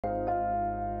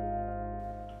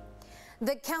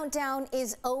The countdown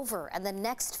is over and the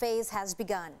next phase has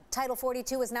begun. Title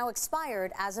 42 is now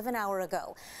expired as of an hour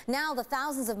ago. Now the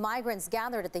thousands of migrants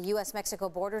gathered at the U.S. Mexico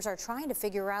borders are trying to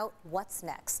figure out what's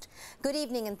next. Good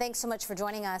evening and thanks so much for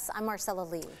joining us. I'm Marcella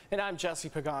Lee. And I'm Jesse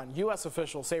Pagan. U.S.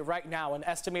 officials say right now an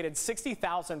estimated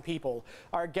 60,000 people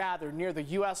are gathered near the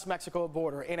U.S. Mexico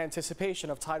border in anticipation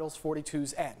of Title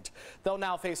 42's end. They'll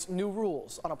now face new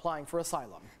rules on applying for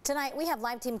asylum. Tonight we have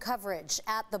live team coverage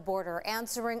at the border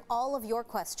answering all of your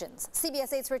questions.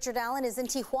 CBS 8's Richard Allen is in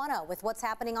Tijuana with what's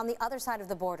happening on the other side of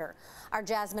the border. Our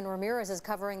Jasmine Ramirez is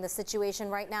covering the situation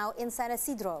right now in San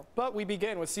Isidro. But we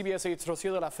begin with CBS 8's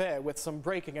Rocio de la Fe with some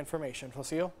breaking information.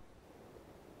 Rocio?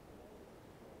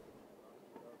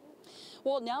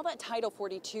 Well, now that Title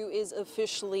 42 is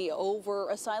officially over,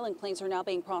 asylum claims are now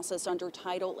being processed under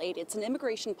Title 8. It's an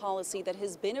immigration policy that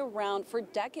has been around for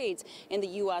decades in the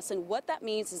U.S. And what that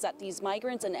means is that these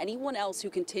migrants and anyone else who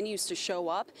continues to show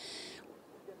up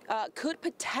could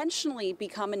potentially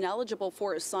become ineligible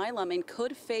for asylum and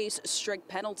could face strict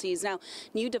penalties. Now,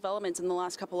 new developments in the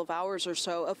last couple of hours or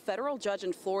so, a federal judge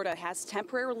in Florida has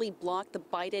temporarily blocked the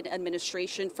Biden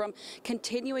administration from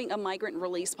continuing a migrant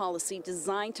release policy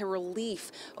designed to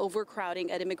relieve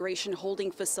overcrowding at immigration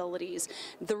holding facilities.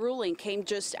 The ruling came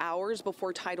just hours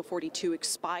before Title 42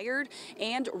 expired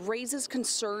and raises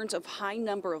concerns of high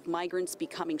number of migrants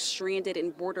becoming stranded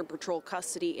in Border Patrol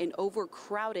custody in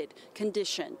overcrowded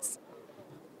conditions.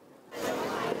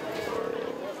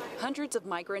 Hundreds of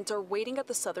migrants are waiting at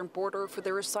the southern border for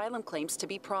their asylum claims to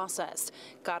be processed.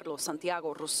 Carlos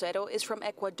Santiago Rosero is from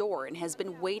Ecuador and has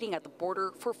been waiting at the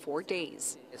border for 4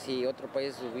 days. He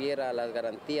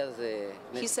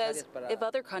says if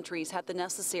other countries had the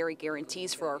necessary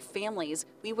guarantees for our families,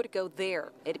 we would go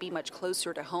there. It'd be much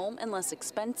closer to home and less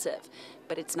expensive,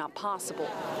 but it's not possible.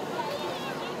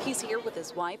 He's here with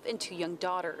his wife and 2 young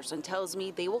daughters and tells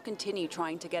me they will continue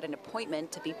trying to get an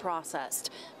appointment to be processed.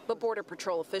 But Border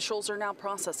Patrol officials are now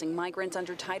processing migrants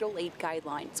under Title 8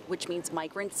 guidelines, which means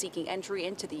migrants seeking entry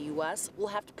into the U.S. will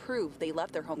have to prove they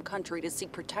left their home country to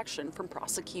seek protection from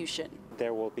prosecution.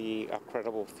 There will be a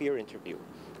credible fear interview,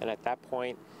 and at that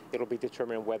point, it'll be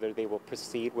determined whether they will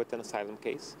proceed with an asylum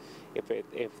case.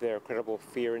 If their credible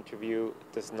fear interview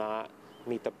does not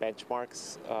meet the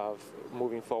benchmarks of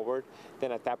moving forward,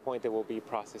 then at that point they will be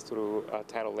processed through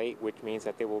Title 8, which means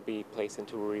that they will be placed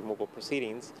into removal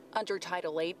proceedings. Under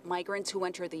Title 8, migrants who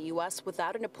enter the U.S.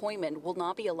 without an appointment will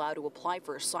not be allowed to apply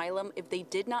for asylum if they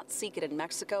did not seek it in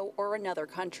Mexico or another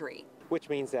country. Which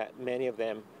means that many of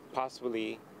them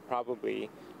probably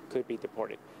could be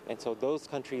deported. And so those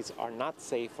countries are not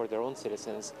safe for their own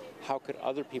citizens. How could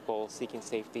other people seeking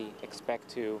safety expect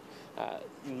to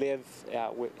live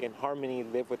in harmony,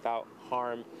 live without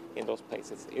harm in those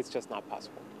places? It's just not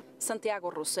possible.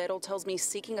 Santiago Rosero tells me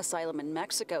seeking asylum in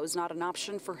Mexico is not an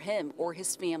option for him or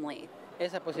his family.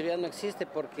 Esa posibilidad no existe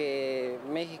porque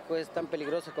México es tan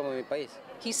peligroso como mi país.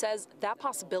 He says that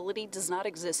possibility does not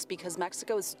exist because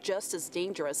Mexico is just as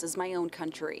dangerous as my own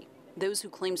country. Those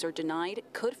whose claims are denied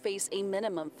could face a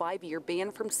minimum 5-year ban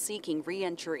from seeking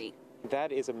re-entry.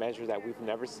 That is a measure that we've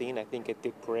never seen. I think it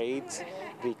degrades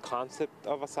the concept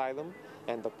of asylum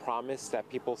and the promise that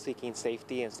people seeking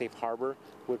safety and safe harbor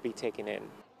would be taken in.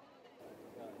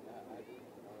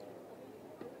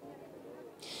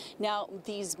 Now,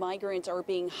 these migrants are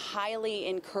being highly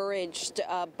encouraged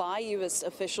by U.S.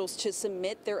 officials to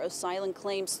submit their asylum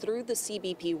claims through the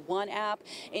CBP One app,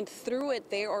 and through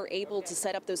it they are able to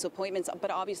set up those appointments.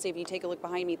 But obviously, if you take a look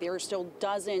behind me, there are still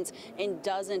dozens and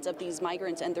dozens of these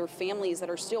migrants and their families that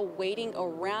are still waiting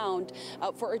around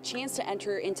for a chance to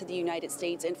enter into the United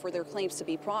States and for their claims to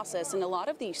be processed. And a lot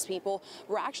of these people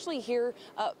were actually here,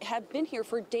 have been here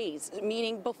for days,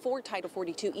 meaning before Title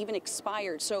 42 even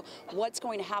expired. So what's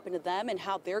going to happen to them and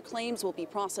how their claims will be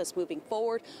processed moving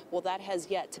forward, well, that has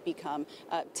yet to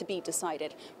be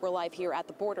decided. We're live here at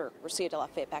the border. Rocio de la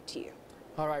Fe, back to you.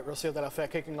 All right, Rocio de la Fe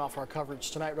kicking off our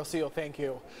coverage tonight. Rocio, thank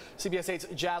you. CBS 8's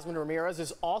Jasmine Ramirez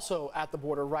is also at the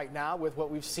border right now with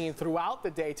what we've seen throughout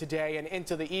the day today and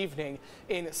into the evening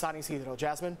in San Isidro.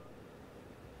 Jasmine?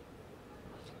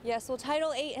 Yes, well,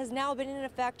 Title 8 has now been in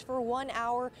effect for 1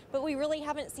 hour, but we really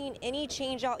haven't seen any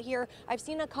change out here. I've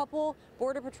seen a couple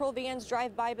Border Patrol vans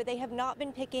drive by, but they have not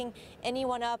been picking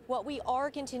anyone up. What we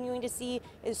are continuing to see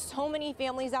is so many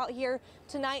families out here.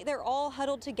 Tonight, they're all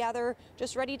huddled together,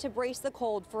 just ready to brace the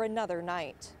cold for another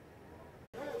night.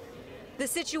 The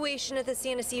situation at the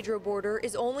San Isidro border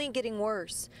is only getting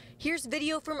worse. Here's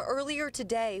video from earlier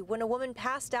today when a woman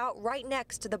passed out right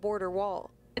next to the border wall.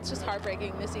 It's just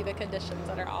heartbreaking to see the conditions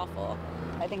that are awful.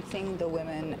 I think seeing the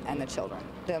women and the children,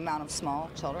 the amount of small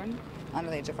children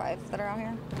under the age of 5 that are out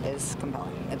here is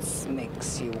compelling. It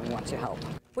makes you want to help.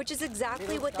 Which is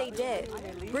exactly what they did.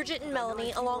 Bridget and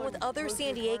Melanie, along with other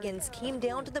San Diegans, came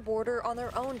down to the border on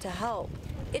their own to help.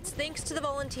 It's thanks to the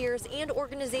volunteers and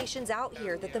organizations out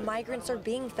here that the migrants are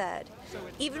being fed.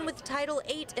 Even with Title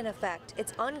VIII in effect,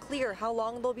 it's unclear how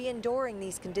long they'll be enduring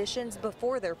these conditions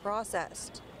before they're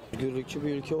processed.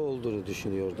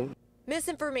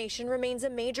 Misinformation remains a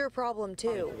major problem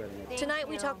too. Tonight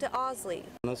we talked to Ozli.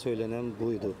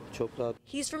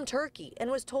 He's from Turkey and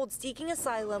was told seeking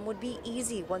asylum would be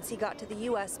easy once he got to the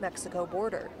U.S. Mexico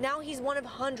border. Now he's one of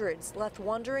hundreds left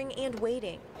wondering and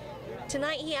waiting.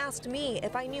 Tonight he asked me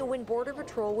if I knew when Border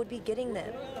Patrol would be getting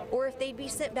them, or if they'd be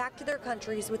sent back to their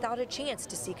countries without a chance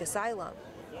to seek asylum.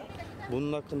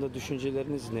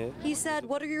 He said,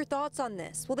 "What are your thoughts on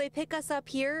this? Will they pick us up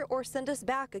here or send us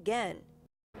back again?"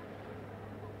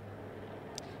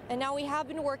 And now we have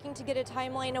been working to get a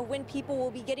timeline of when people will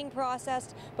be getting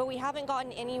processed, but we haven't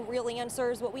gotten any real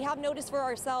answers. What we have noticed for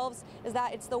ourselves is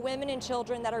that it's the women and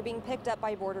children that are being picked up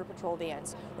by Border Patrol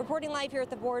vans. Reporting live here at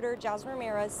the border, Jasmine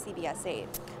Ramirez, CBS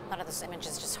 8. A lot of those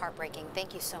images just heartbreaking.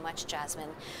 Thank you so much,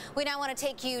 Jasmine. We now want to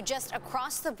take you just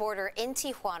across the border in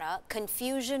Tijuana.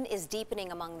 Confusion is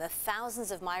deepening among the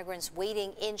thousands of migrants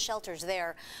waiting in shelters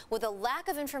there, with a lack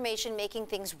of information making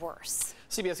things worse.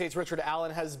 CBS 8's Richard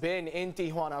Allen has been in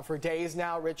Tijuana for days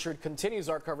now. Richard continues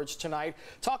our coverage tonight,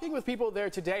 talking with people there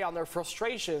today on their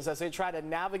frustrations as they try to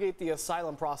navigate the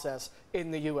asylum process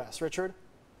in the U.S. Richard?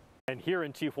 And here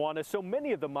in Tijuana, so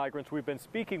many of the migrants we've been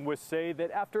speaking with say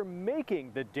that after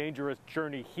making the dangerous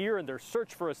journey here in their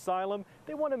search for asylum,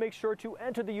 they want to make sure to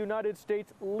enter the United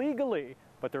States legally.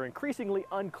 But they're increasingly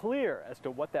unclear as to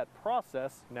what that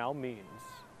process now means.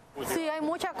 Sí, hay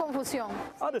mucha confusión.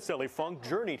 Araceli Funk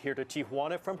journeyed here to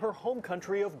Tijuana from her home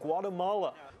country of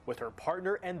Guatemala with her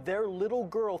partner and their little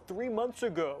girl 3 months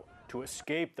ago to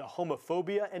escape the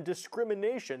homophobia and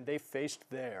discrimination they faced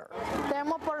there.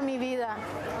 Temo por mi vida.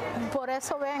 Por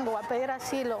eso vengo a pedir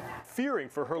asilo. Fearing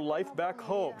for her life back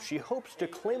home, she hopes to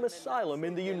claim asylum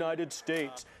in the United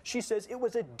States. She says it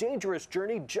was a dangerous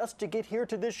journey just to get here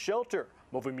to this shelter.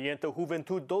 Movimiento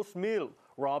Juventud 2000,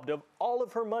 robbed of all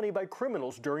of her money by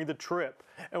criminals during the trip.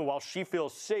 And while she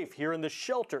feels safe here in the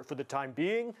shelter for the time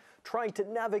being, trying to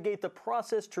navigate the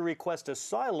process to request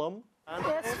asylum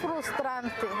Es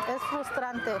frustrante.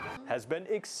 has been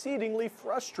exceedingly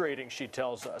frustrating, she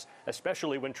tells us,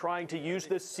 especially when trying to use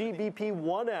the CBP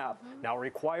One app, now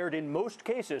required in most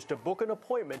cases to book an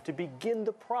appointment to begin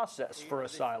the process for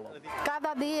asylum.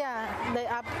 Cada día,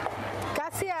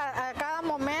 casi a cada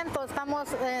momento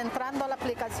estamos entrando a la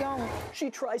aplicación. She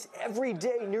tries every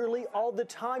day, nearly all the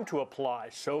time, to apply,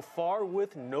 so far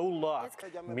with no luck.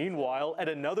 Meanwhile, at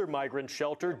another migrant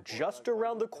shelter just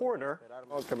around the corner,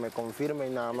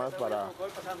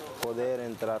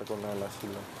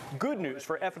 good news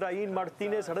for Efraín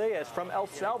Martinez Reyes from El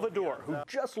Salvador, who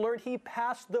just learned he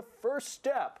passed the first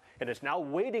step and is now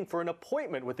waiting for an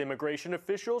appointment with immigration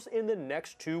officials in the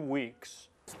next 2 weeks.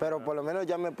 Pero por lo menos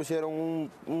ya me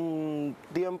pusieron un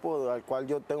tiempo al cual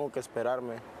yo tengo que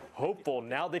esperarme. Hopeful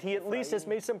now that he at least has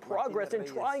made some progress in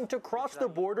trying to cross the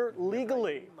border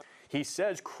legally. He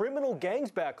says criminal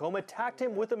gangs back home attacked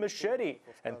him with a machete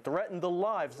and threatened the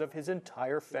lives of his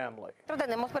entire family.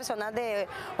 Yesenia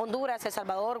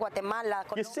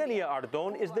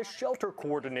Ardon is the shelter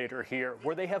coordinator here,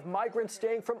 where they have migrants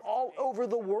staying from all over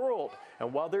the world.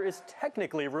 And while there is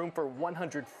technically room for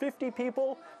 150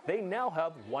 people, they now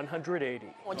have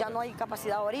 180.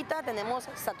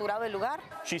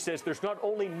 She says there's not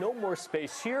only no more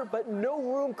space here, but no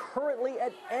room currently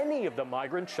at any of the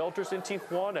migrant shelters in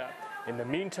Tijuana. In the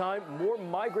meantime, more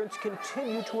migrants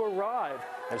continue to arrive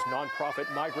as nonprofit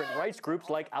migrant rights groups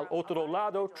like Al Otro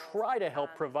Lado try to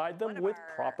help provide them with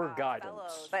proper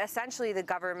guidance. But essentially, the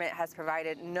government has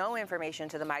provided no information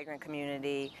to the migrant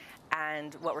community,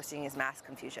 and what we're seeing is mass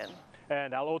confusion.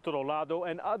 And Al Otro Lado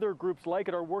and other groups like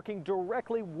it are working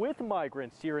directly with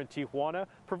migrants here in Tijuana,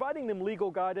 providing them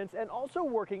legal guidance and also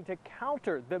working to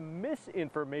counter the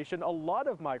misinformation a lot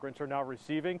of migrants are now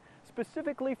receiving,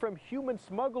 specifically from human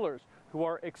smugglers who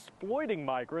are exploiting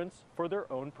migrants for their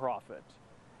own profit.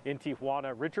 In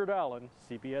Tijuana, Richard Allen,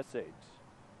 CBS 8.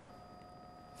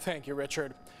 Thank you,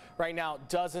 Richard. Right now,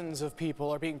 dozens of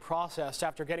people are being processed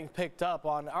after getting picked up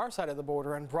on our side of the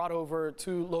border and brought over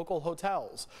to local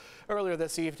hotels. Earlier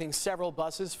this evening, several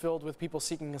buses filled with people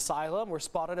seeking asylum were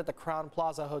spotted at the Crown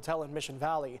Plaza Hotel in Mission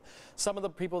Valley. Some of the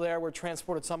people there were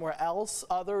transported somewhere else.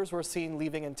 Others were seen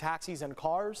leaving in taxis and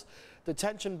cars.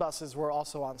 Detention buses were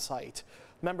also on site.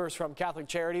 Members from Catholic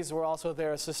Charities were also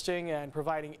there assisting and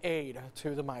providing aid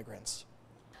to the migrants.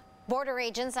 Border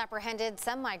agents apprehended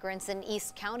some migrants in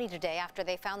East County today after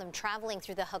they found them traveling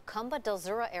through the Jacumba del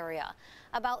Zura area.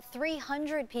 About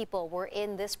 300 people were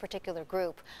in this particular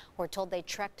group. We're told they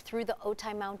trekked through the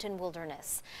Otay Mountain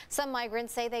wilderness. Some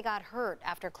migrants say they got hurt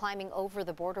after climbing over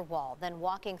the border wall, then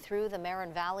walking through the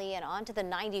Marin Valley and onto the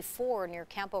 94 near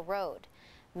Campo Road.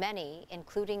 Many,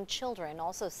 including children,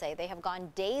 also say they have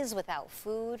gone days without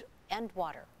food and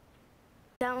water.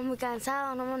 Estamos muy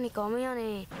cansados, no hemos ni comido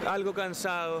ni... Algo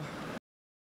cansado.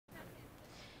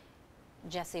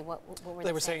 Jesse, what were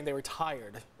they saying? They were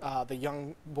tired. The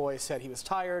young boy said he was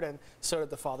tired, and so did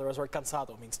the father. As word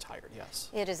cansado means tired, yes.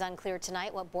 It is unclear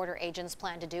tonight what border agents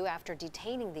plan to do after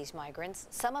detaining these migrants.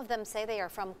 Some of them say they are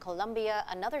from Colombia.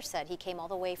 Another said he came all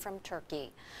the way from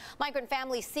Turkey. Migrant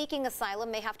families seeking asylum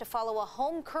may have to follow a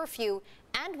home curfew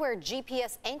and wear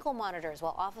GPS ankle monitors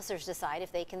while officers decide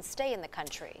if they can stay in the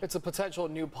country. It's a potential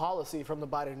new policy from the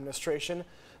Biden administration.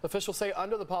 Officials say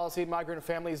under the policy, migrant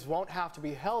families won't have to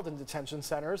be held in detention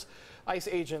centers. ICE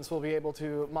agents will be able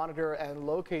to monitor and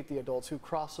locate the adults who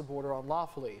cross the border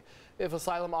unlawfully. If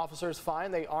asylum officers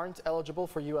find they aren't eligible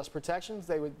for U.S. protections,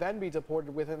 they would then be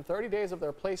deported within 30 days of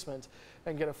their placement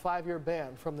and get a 5-year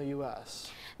ban from the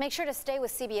U.S. Make sure to stay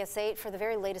with CBS 8 for the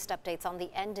very latest updates on the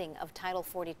ending of Title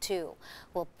 42.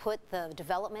 We'll put the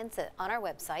developments on our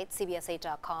website,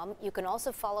 cbs8.com. You can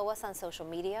also follow us on social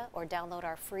media or download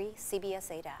our free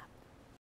CBS 8 app.